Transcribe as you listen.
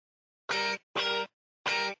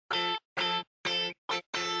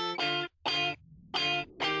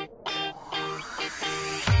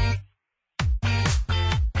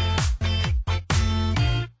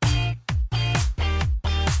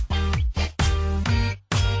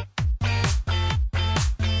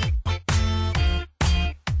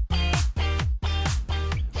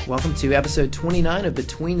Welcome to episode 29 of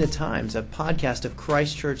Between the Times, a podcast of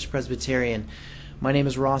Christ Church Presbyterian. My name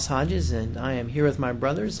is Ross Hodges, and I am here with my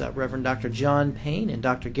brothers, Reverend Dr. John Payne and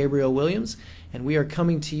Dr. Gabriel Williams, and we are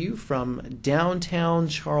coming to you from downtown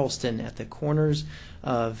Charleston at the corners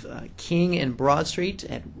of King and Broad Street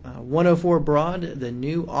at 104 Broad, the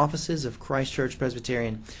new offices of Christ Church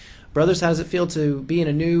Presbyterian. Brothers, how does it feel to be in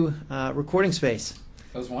a new recording space?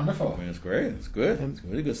 That was wonderful. I mean, it's great. It's good. It's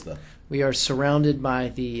really good stuff. We are surrounded by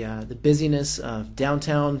the busyness of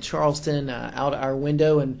downtown Charleston. Out our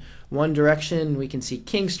window in one direction, we can see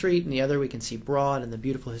King Street, and the other we can see Broad and the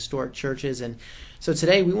beautiful historic churches. And so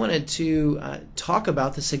today we wanted to talk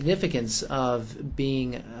about the significance of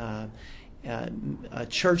being a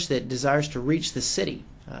church that desires to reach the city.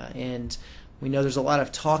 And we know there's a lot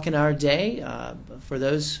of talk in our day for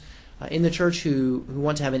those in the church who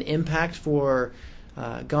want to have an impact for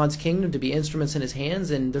God's kingdom, to be instruments in His hands,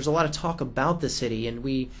 and there's a lot of talk about the city, and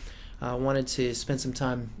we wanted to spend some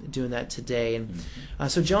time doing that today. And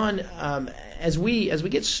so, John, as we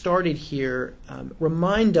get started here,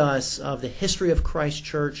 remind us of the history of Christ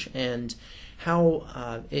Church and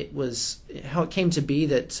how it came to be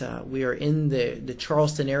that we are in the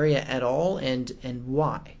Charleston area at all, and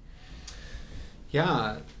why.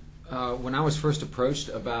 Yeah, when I was first approached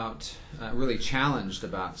about, really challenged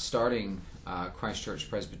about starting Christ Church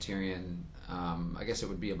Presbyterian, I guess it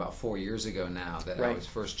would be about 4 years ago now that Right. I was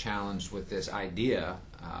first challenged with this idea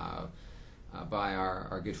by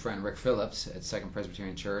our good friend Rick Phillips at Second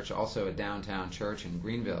Presbyterian Church, also a downtown church in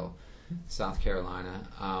Greenville, South Carolina.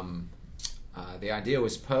 The idea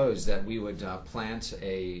was posed that we would plant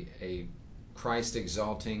a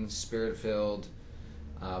Christ-exalting, Spirit-filled,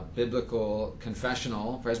 biblical,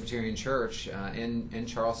 confessional Presbyterian church in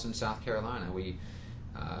Charleston, South Carolina. We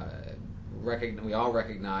all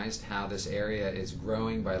recognized how this area is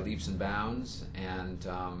growing by leaps and bounds, and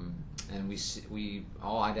we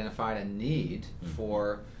all identified a need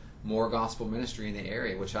for more gospel ministry in the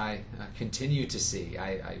area, which I continue to see.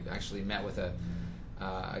 I actually met with a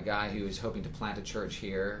guy who is hoping to plant a church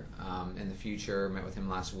here in the future. Met with him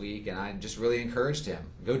last week, and I just really encouraged him,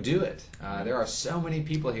 go do it. There are so many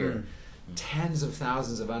people here, tens of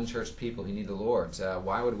thousands of unchurched people who need the Lord.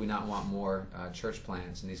 Why would we not want more church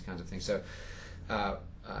plants and these kinds of things? So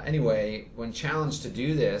anyway, when challenged to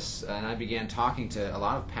do this, and I began talking to a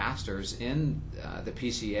lot of pastors in the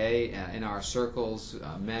PCA, in our circles,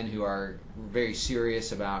 men who are very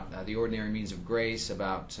serious about the ordinary means of grace,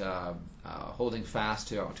 about holding fast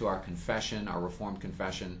to our confession, our Reformed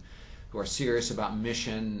confession, who are serious about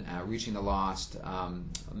mission, reaching the lost.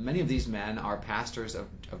 Many of these men are pastors of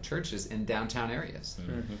churches in downtown areas.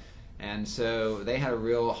 Mm-hmm. And so they had a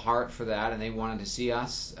real heart for that, and they wanted to see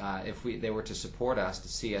us, if they were to support us, to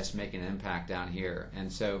see us make an impact down here.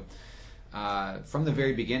 And so from the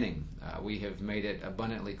very beginning, we have made it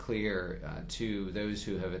abundantly clear to those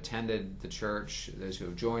who have attended the church, those who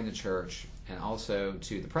have joined the church, and also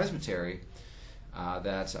to the presbytery,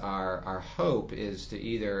 that our hope is to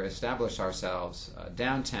either establish ourselves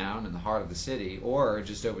downtown in the heart of the city, or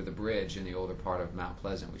just over the bridge in the older part of Mount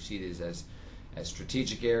Pleasant. We see these as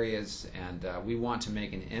strategic areas, and we want to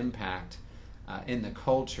make an impact in the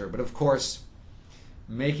culture. But of course,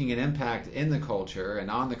 making an impact in the culture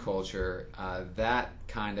and on the culture, that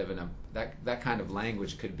kind of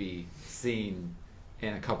language could be seen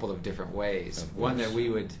in a couple of different ways. One that we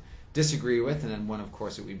would disagree with, and then one, of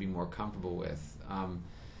course, that we'd be more comfortable with.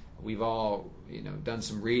 We've all, done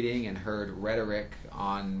some reading and heard rhetoric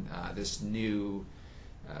on this new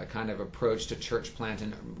kind of approach to church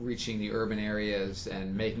planting, reaching the urban areas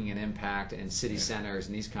and making an impact in city centers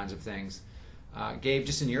and these kinds of things. Gabe,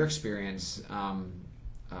 just in your experience,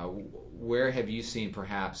 where have you seen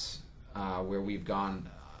perhaps where we've gone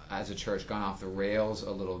as a church, gone off the rails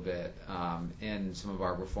a little bit in some of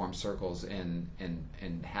our Reformed circles in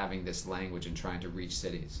having this language and trying to reach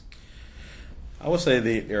cities? I would say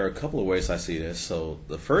there are a couple of ways I see this. So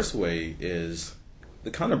the first way is the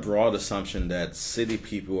kind of broad assumption that city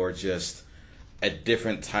people are just a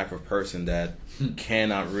different type of person that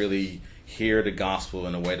cannot really hear the gospel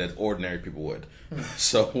in a way that ordinary people would.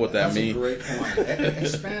 So what that means... That's a great point.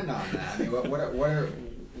 Expand on that. I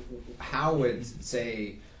mean, how would,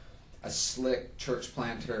 say, a slick church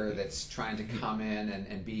planter that's trying to come in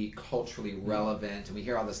and be culturally relevant, and we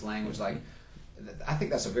hear all this language, like, I think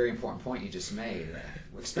that's a very important point you just made.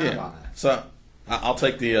 Expand on that. So I'll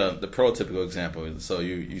take the prototypical example. So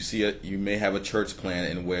you may have a church plant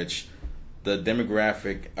in which the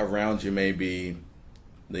demographic around you may be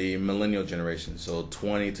the millennial generation, so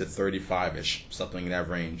 20 to 35-ish, something in that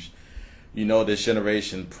range. this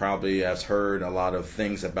generation probably has heard a lot of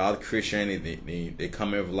things about Christianity. They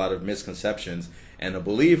come in with a lot of misconceptions, and the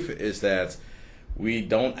belief is that we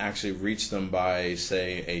don't actually reach them by,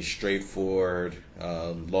 say, a straightforward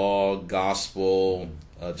law, gospel,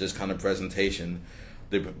 just kind of presentation.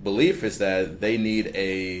 The belief is that they need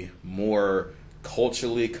a more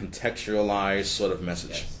culturally contextualized sort of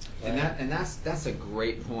message. Yes. And that's a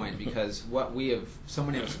great point, because what so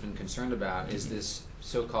many of us have been concerned about is this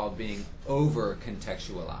so-called being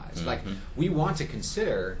over-contextualized. Like, we want to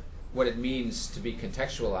consider what it means to be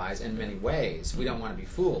contextualized in many ways. We don't want to be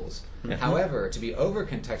fools. However, to be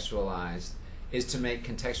over-contextualized is to make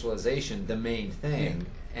contextualization the main thing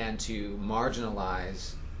and to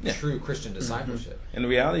marginalize true Christian discipleship. And the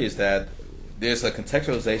reality is that there's a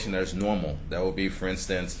contextualization that is normal. That would be, for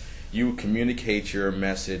instance, you communicate your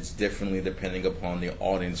message differently depending upon the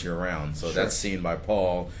audience you're around. So that's seen by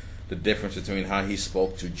Paul, the difference between how he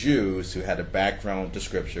spoke to Jews who had a background with the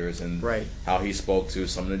scriptures and how he spoke to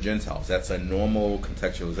some of the Gentiles. That's a normal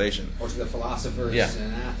contextualization. Or to the philosophers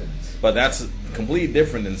in Athens. But that's completely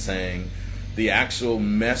different than saying the actual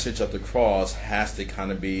message of the cross has to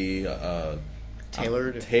kind of be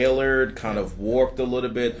tailored, kind of warped a little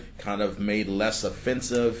bit, kind of made less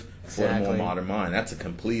offensive for a more modern mind. That's a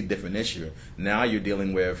completely different issue. Now you're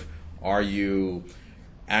dealing with, are you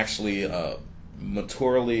actually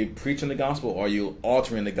maturely preaching the gospel, or are you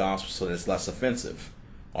altering the gospel so that it's less offensive?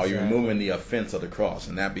 Are you removing the offense of the cross?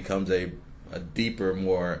 And that becomes a deeper,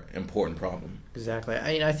 more important problem. Exactly.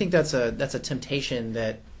 I think that's a temptation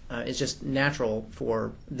that is just natural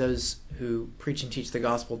for those who preach and teach the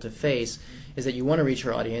gospel to face, is that you want to reach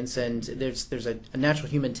your audience, and there's a natural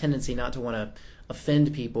human tendency not to want to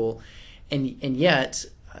offend people, and yet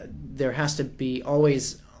there has to be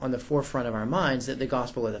always on the forefront of our minds that the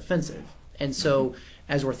gospel is offensive. And so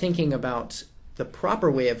as we're thinking about the proper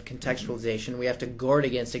way of contextualization, we have to guard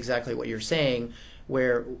against exactly what you're saying,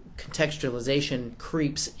 where contextualization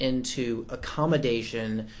creeps into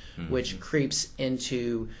accommodation, which creeps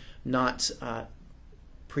into not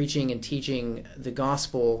preaching and teaching the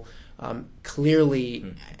gospel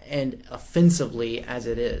clearly and offensively as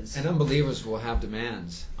it is. And unbelievers will have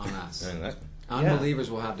demands on us. Unbelievers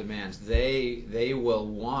will have demands. They will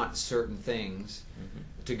want certain things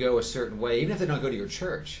to go a certain way, even if they don't go to your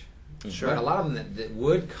church. Sure. But a lot of them that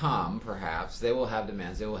would come, perhaps, they will have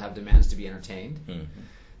demands. They will have demands to be entertained.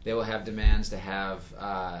 They will have demands to have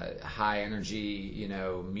high energy,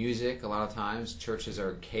 music. A lot of times, churches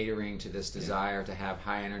are catering to this desire to have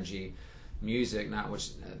high energy music, not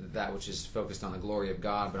that which is focused on the glory of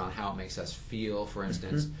God, but on how it makes us feel, for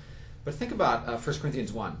instance. But think about 1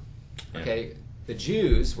 Corinthians 1. Okay, the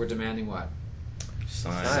Jews were demanding what?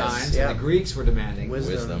 Signs. And the Greeks were demanding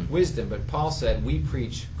wisdom. But Paul said, we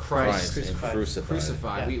preach Christ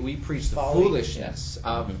crucified. We preach the foolishness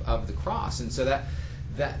of the cross. And so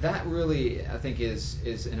that really, I think,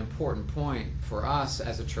 is an important point for us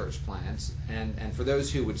as a church plant, and for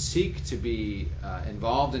those who would seek to be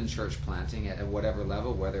involved in church planting at whatever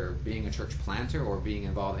level, whether being a church planter or being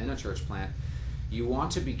involved in a church plant. You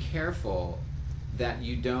want to be careful that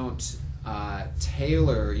you don't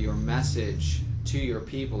tailor your message to your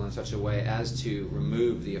people in such a way as to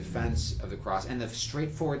remove the offense of the cross and the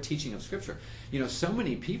straightforward teaching of Scripture. So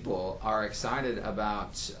many people are excited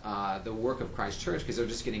about the work of Christ Church because they're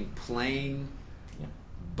just getting plain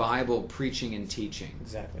Bible preaching and teaching.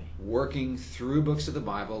 Exactly. Working through books of the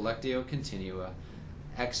Bible, lectio continua,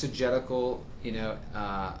 exegetical,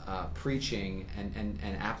 preaching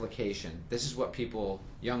and application. This is what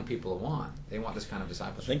young people want. They want this kind of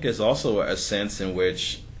discipleship. I think there's also a sense in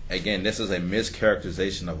which, again, this is a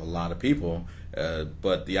mischaracterization of a lot of people,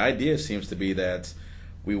 but the idea seems to be that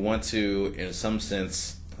we want to, in some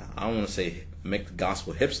sense, I don't want to say make the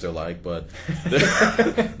gospel hipster-like, but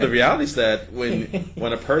the reality is that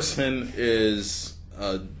when a person is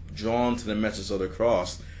drawn to the message of the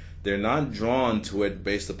cross, they're not drawn to it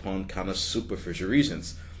based upon kind of superficial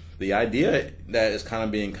reasons. The idea that is kind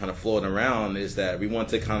of being kind of floating around is that we want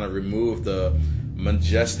to kind of remove the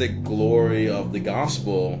majestic glory of the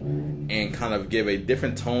gospel and kind of give a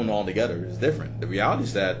different tone altogether. It's different. The reality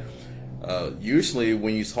is that usually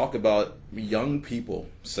when you talk about young people,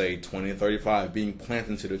 say 20 and 35, being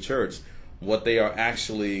planted into the church, what they are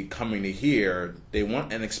actually coming to hear, they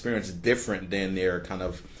want an experience different than their kind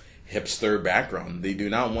of hipster background. They do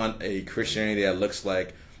not want a Christianity that looks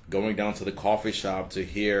like going down to the coffee shop to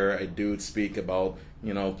hear a dude speak about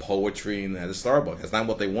poetry and at a Starbucks. That's not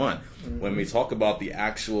what they want. When we talk about the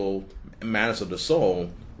actual matters of the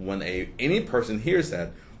soul, when any person hears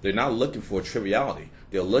that, they're not looking for triviality.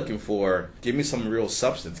 They're looking for, give me some real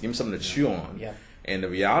substance, give me something to chew on. And the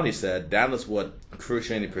reality is that is what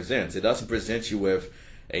Christianity presents. It doesn't present you with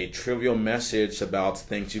a trivial message about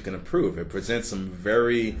things you can improve. It presents some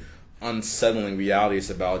very unsettling realities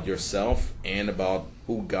about yourself and about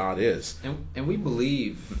who God is. And we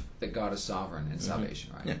believe that God is sovereign in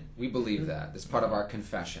salvation, right? Yeah. We believe that. It's part of our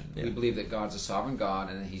confession. Yeah. We believe that God's a sovereign God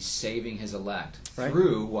and that He's saving His elect Right.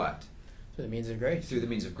 through what? Through the means of grace. Through the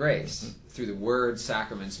means of grace, through the word,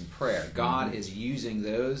 sacraments, and prayer. God is using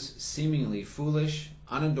those seemingly foolish,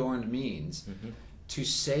 unadorned means to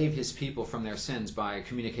save His people from their sins by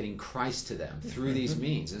communicating Christ to them through these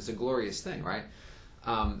means. And it's a glorious thing, right?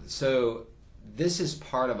 So this is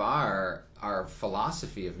part of our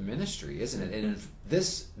philosophy of ministry, isn't it? And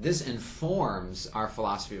this informs our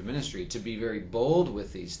philosophy of ministry to be very bold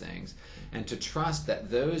with these things and to trust that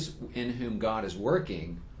those in whom God is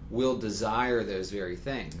working will desire those very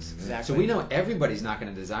things. Exactly. So we know everybody's not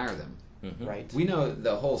going to desire them. Right. We know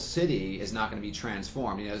the whole city is not going to be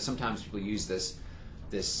transformed. You know, sometimes people use this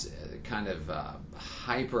kind of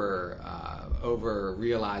hyper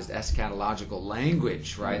over-realized eschatological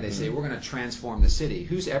language, right? They say, we're going to transform the city.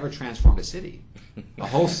 Who's ever transformed a city? A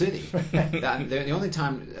whole city. The only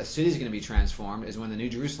time a city is going to be transformed is when the New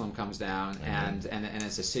Jerusalem comes down and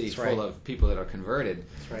it's a city That's full right. of people that are converted.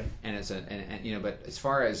 That's right. And it's and you know, but as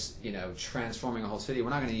far as, you know, transforming a whole city, we're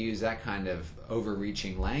not going to use that kind of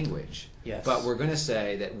overreaching language. Yes. But we're going to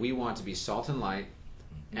say that we want to be salt and light,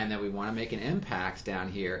 and that we want to make an impact down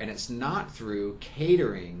here, and it's not through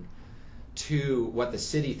catering to what the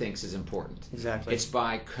city thinks is important. Exactly. It's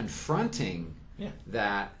by confronting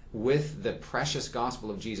that with the precious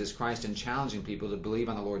gospel of Jesus Christ and challenging people to believe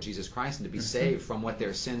on the Lord Jesus Christ and to be saved from what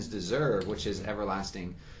their sins deserve, which is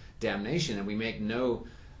everlasting damnation. And we make no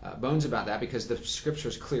bones about that because the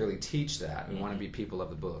scriptures clearly teach that. We want to be people of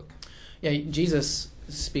the book. Yeah, Jesus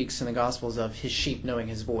speaks in the Gospels of His sheep knowing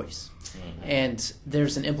His voice. And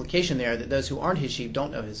there's an implication there that those who aren't His sheep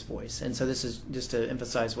don't know His voice. And so this is just to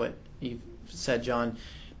emphasize what you've said, John,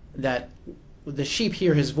 that the sheep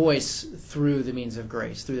hear His voice through the means of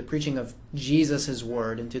grace, through the preaching of Jesus'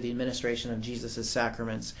 word and through the administration of Jesus'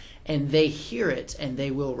 sacraments. And they hear it and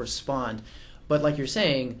they will respond. But like you're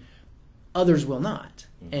saying, others will not.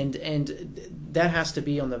 And that has to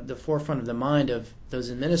be on the forefront of the mind of those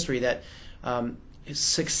in ministry, that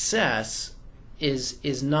success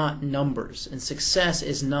is not numbers, and success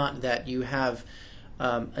is not that you have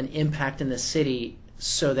an impact in the city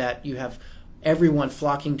so that you have everyone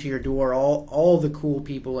flocking to your door, all the cool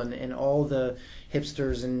people and all the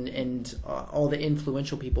hipsters and all the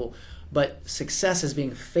influential people. But success is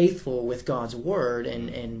being faithful with God's word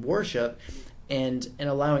and worship, and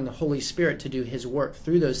allowing the Holy Spirit to do His work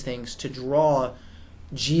through those things to draw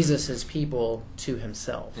Jesus' people to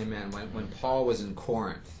Himself. Amen. When Paul was in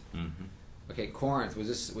Corinth, okay, Corinth, was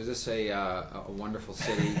this a wonderful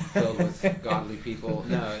city filled with godly people?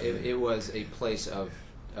 No, it was a place of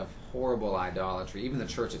horrible idolatry. Even the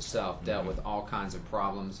church itself dealt with all kinds of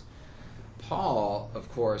problems. Paul, of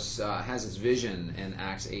course, has his vision in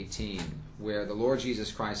Acts 18, where the Lord Jesus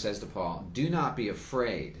Christ says to Paul, "Do not be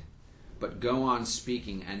afraid, but go on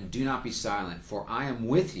speaking, and do not be silent, for I am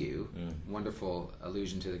with you." Wonderful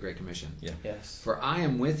allusion to the Great Commission. Yeah. Yes. "For I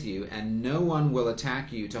am with you, and no one will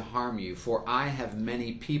attack you to harm you, for I have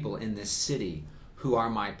many people in this city who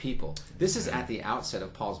are my people." This is at the outset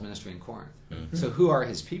of Paul's ministry in Corinth. So who are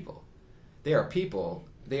his people? They are people,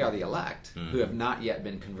 they are the elect, who have not yet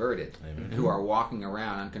been converted, who are walking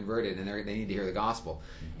around unconverted, and they need to hear the gospel.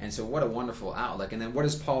 And so what a wonderful outlook. And then what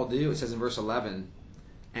does Paul do? It says in verse 11,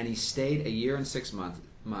 "And he stayed a year and 6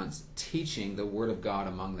 months teaching the word of God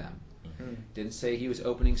among them." Didn't say he was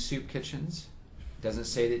opening soup kitchens. Doesn't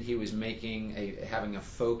say that he was having a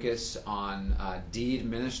focus on deed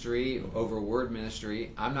ministry over word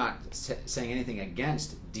ministry. I'm not saying anything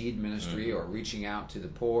against deed ministry or reaching out to the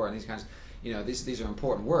poor and these kinds. These are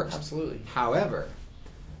important works. Absolutely. However,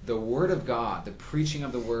 the word of God, the preaching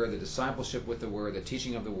of the word, the discipleship with the word, the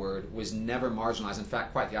teaching of the word was never marginalized. In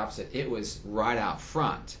fact, quite the opposite. It was right out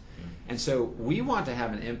front. And so we want to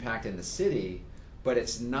have an impact in the city, but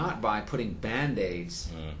it's not by putting Band-Aids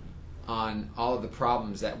on all of the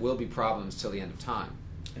problems that will be problems till the end of time.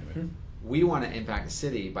 We want to impact the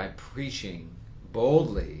city by preaching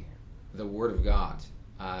boldly the word of God,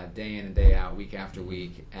 day in and day out, week after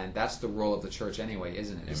week, and that's the role of the church anyway,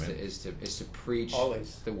 isn't it? Is to preach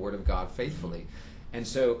Always the word of God faithfully. And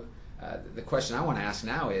so the question I want to ask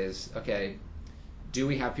now is, okay, do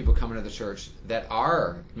we have people coming to the church that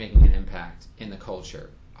are making an impact in the culture?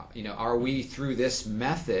 Are we, through this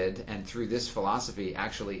method and through this philosophy,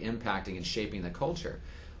 actually impacting and shaping the culture?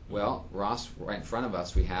 Well, Ross, right in front of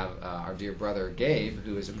us, we have our dear brother Gabe,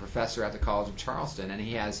 who is a professor at the College of Charleston, and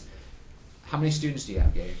he has. How many students do you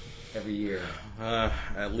have, Gabe, every year?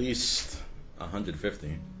 At least 150.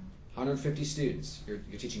 150 students. You're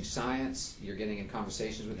teaching science. You're getting in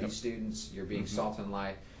conversations with these students. You're being salt and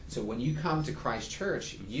light. So when you come to Christ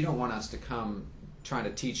Church, you don't want us to come trying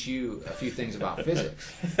to teach you a few things about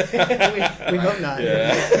physics. we hope not.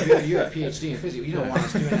 Yeah. You're a PhD in physics. You don't want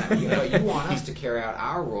us doing that. You want us to carry out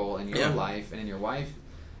our role in your life and in your wife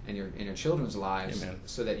and in your children's lives,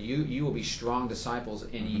 so that you will be strong disciples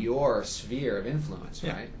in your sphere of influence,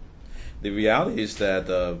 right? The reality is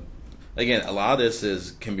that, again, a lot of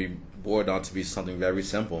this can be boiled down to be something very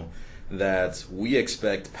simple, that we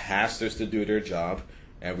expect pastors to do their job,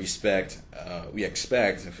 and we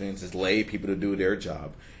expect, for instance, lay people to do their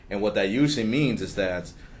job. And what that usually means is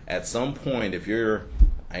that at some point, if you're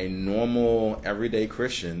a normal, everyday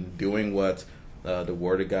Christian doing what the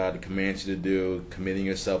Word of God commands you to do, committing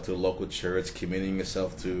yourself to the local church, committing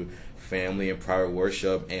yourself to family and private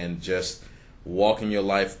worship, and just walking your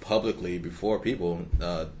life publicly before people,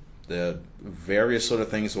 the various sort of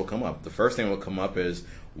things will come up. The first thing that will come up is,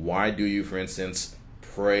 why do you, for instance,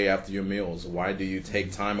 pray after your meals? Why do you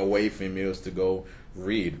take time away from your meals to go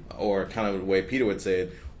read? Or kind of the way Peter would say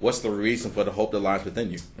it, what's the reason for the hope that lies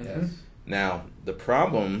within you? Yes. Now, the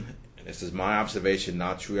problem, this is my observation,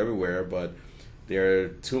 not true everywhere, but there are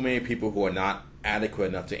too many people who are not adequate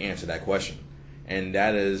enough to answer that question. And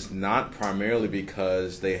that is not primarily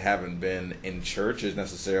because they haven't been in churches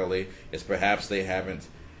necessarily. It's perhaps they haven't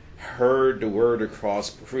heard the word of cross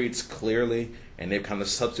preached clearly, and they've kind of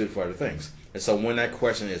substituted for other things. And so when that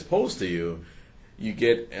question is posed to you, you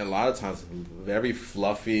get a lot of times very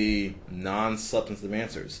fluffy, non-substantive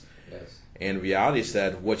answers. Yes. And reality is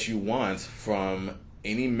that what you want from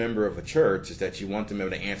any member of a church is that you want them to be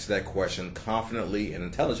able to answer that question confidently and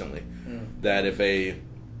intelligently. That if a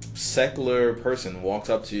secular person walks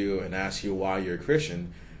up to you and asks you why you're a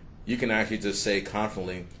Christian, you can actually just say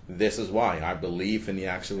confidently, this is why. I believe in the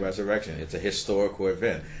actual resurrection. It's a historical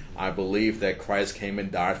event. I believe that Christ came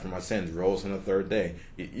and died for my sins, rose on the third day.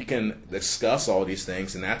 You can discuss all these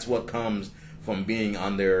things, and that's what comes from being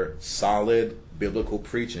under solid biblical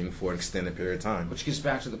preaching for an extended period of time. Which gets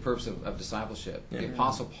back to the purpose of discipleship. Yeah. The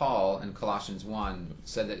Apostle Paul in Colossians 1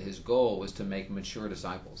 said that his goal was to make mature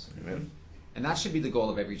disciples. Amen. And that should be the goal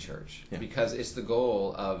of every church, because it's the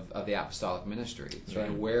goal of the apostolic ministry. That's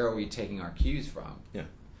right. Where are we taking our cues from? Yeah.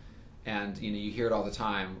 And you hear it all the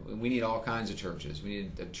time. We need all kinds of churches. We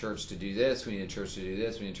need a church to do this. We need a church to do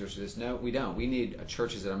this. We need a church to do this. No, we don't. We need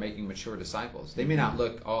churches that are making mature disciples. They may not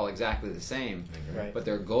look all exactly the same, Right. but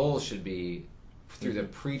their goal should be through the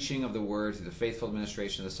preaching of the word, through the faithful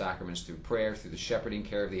administration of the sacraments, through prayer, through the shepherding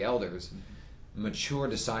care of the elders. Mature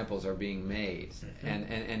disciples are being made.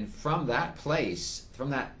 And from that place, from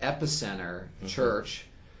that epicenter church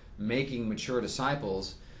making mature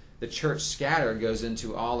disciples, the church scattered goes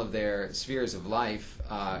into all of their spheres of life.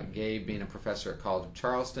 Gabe being a professor at College of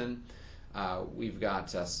Charleston. We've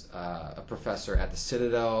got a professor at the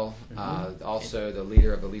Citadel. Also, the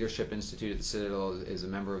leader of the Leadership Institute at the Citadel is a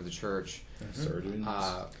member of the church. Surgeons.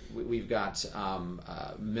 We've got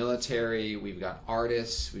military. We've got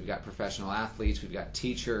artists. We've got professional athletes. We've got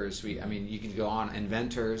teachers. You can go on.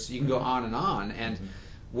 Inventors. You can go on and on. And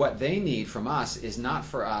what they need from us is not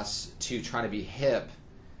for us to try to be hip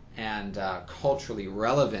and culturally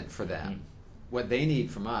relevant for them. What they need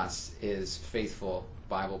from us is faithful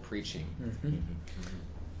Bible preaching.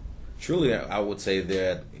 Truly, I would say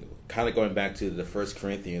that, kind of going back to the 1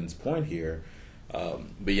 Corinthians point here,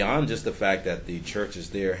 beyond just the fact that the churches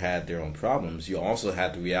there had their own problems, you also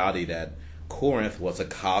had the reality that Corinth was a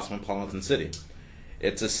cosmopolitan city.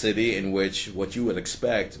 It's a city in which what you would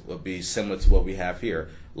expect would be similar to what we have here.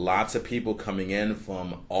 Lots of people coming in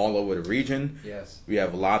from all over the region. Yes. We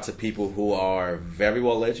have lots of people who are very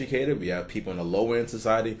well educated. We have people in the low end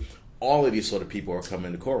society. All of these sort of people are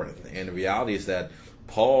coming to Corinth. And the reality is that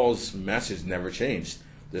Paul's message never changed.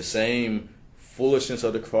 The same foolishness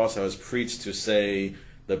of the cross that was preached to, say,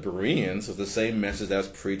 the Bereans was the same message that was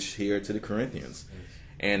preached here to the Corinthians.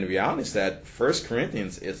 And the reality is that 1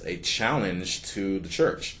 Corinthians is a challenge to the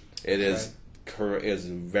church. It is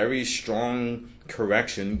very strong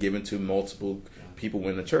correction given to multiple people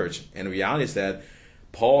in the church. And the reality is that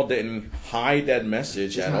Paul didn't hide that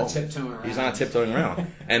message at all. He's not tiptoeing around.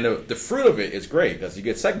 And the fruit of it is great, because you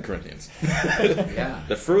get 2 Corinthians. Yeah.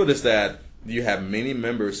 The fruit is that you have many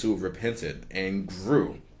members who have repented and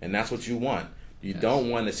grew. And that's what you want. You don't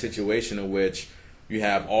want a situation in which you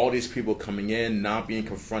have all these people coming in not being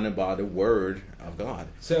confronted by the word of God.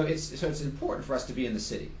 So it's important for us to be in the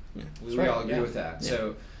city. Yeah. We right. all agree with that. Yeah.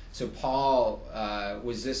 So So Paul,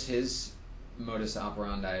 was this his modus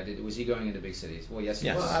operandi? Was he going into big cities? Well, yes, he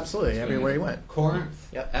Yes. was. Well, absolutely. Everywhere he went. Corinth,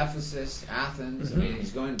 Yep. Ephesus, Athens. I mean,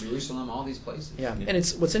 he's going to Jerusalem, all these places. Yeah, and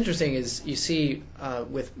it's what's interesting is you see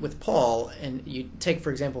with Paul, and you take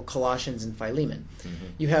for example Colossians and Philemon.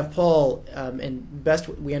 You have Paul, and best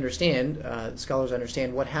we understand, scholars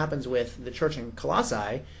understand what happens with the church in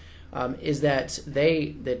Colossae, is that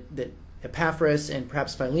that Epaphras and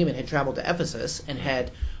perhaps Philemon had traveled to Ephesus and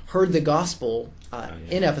had heard the gospel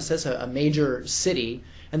in Ephesus, a major city,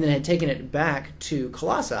 and then had taken it back to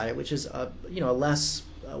Colossae, which is a less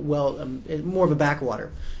more of a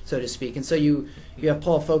backwater, so to speak. And so you have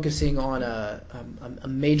Paul focusing on a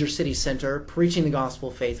major city center, preaching the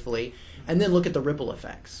gospel faithfully, and then look at the ripple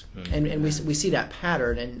effects. And we see that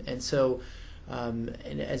pattern. And so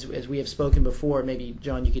and as we have spoken before, maybe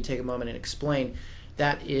John, you could take a moment and explain.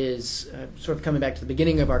 That is sort of coming back to the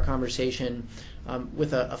beginning of our conversation,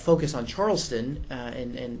 with a focus on Charleston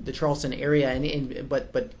and the Charleston area,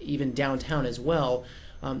 but even downtown as well.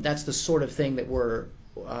 That's the sort of thing that we're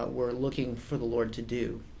looking for the Lord to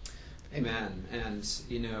do. Amen. And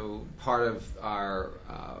part of our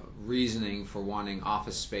reasoning for wanting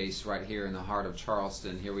office space right here in the heart of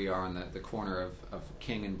Charleston, here we are on the corner of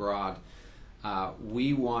King and Broad.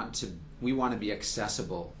 We want to be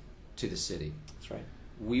accessible to the city. That's right.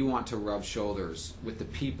 We want to rub shoulders with the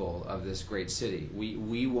people of this great city.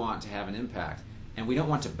 We want to have an impact, and we don't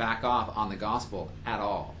want to back off on the gospel at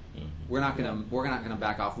all. We're not going to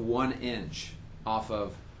back off 1 inch off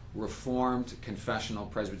of Reformed confessional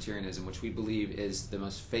Presbyterianism, which we believe is the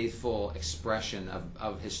most faithful expression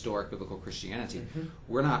of historic biblical Christianity.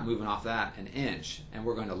 We're not moving off that an inch, and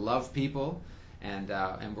we're going to love people. And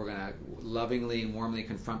we're going to lovingly and warmly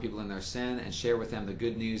confront people in their sin and share with them the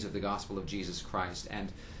good news of the gospel of Jesus Christ.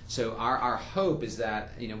 And so our hope is that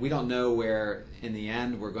we don't know where in the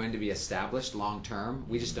end we're going to be established long term.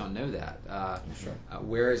 We just don't know that.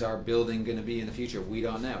 Where is our building going to be in the future? We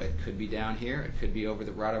don't know. It could be down here. It could be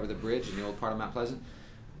right over the bridge in the old part of Mount Pleasant.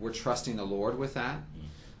 We're trusting the Lord with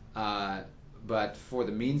that. But for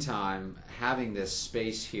the meantime, having this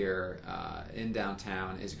space here in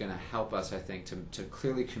downtown is going to help us, I think, to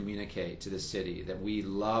clearly communicate to the city that we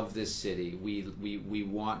love this city. We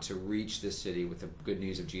want to reach this city with the good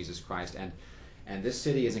news of Jesus Christ. And this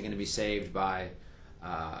city isn't going to be saved by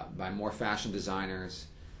more fashion designers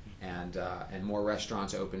and more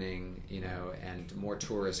restaurants opening, and more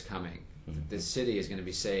tourists coming. This city is going to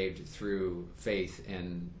be saved through faith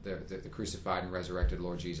in the crucified and resurrected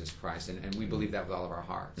Lord Jesus Christ, and we believe that with all of our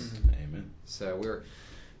hearts. Amen. So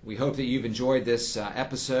we hope that you've enjoyed this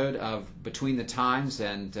episode of Between the Times,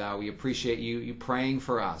 and we appreciate you praying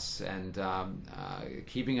for us and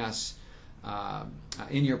keeping us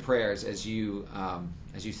in your prayers as you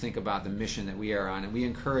think about the mission that we are on. And we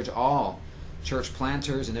encourage all church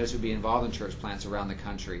planters and those who be involved in church plants around the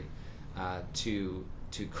country to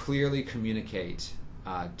clearly communicate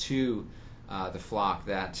to the flock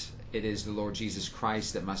that it is the Lord Jesus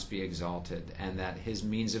Christ that must be exalted, and that His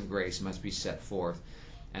means of grace must be set forth.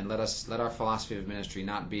 And let our philosophy of ministry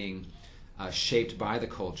not being shaped by the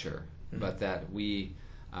culture, but that we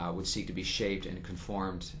would seek to be shaped by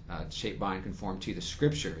and conformed to the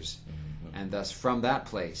Scriptures, and thus from that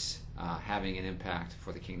place having an impact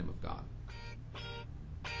for the kingdom of God.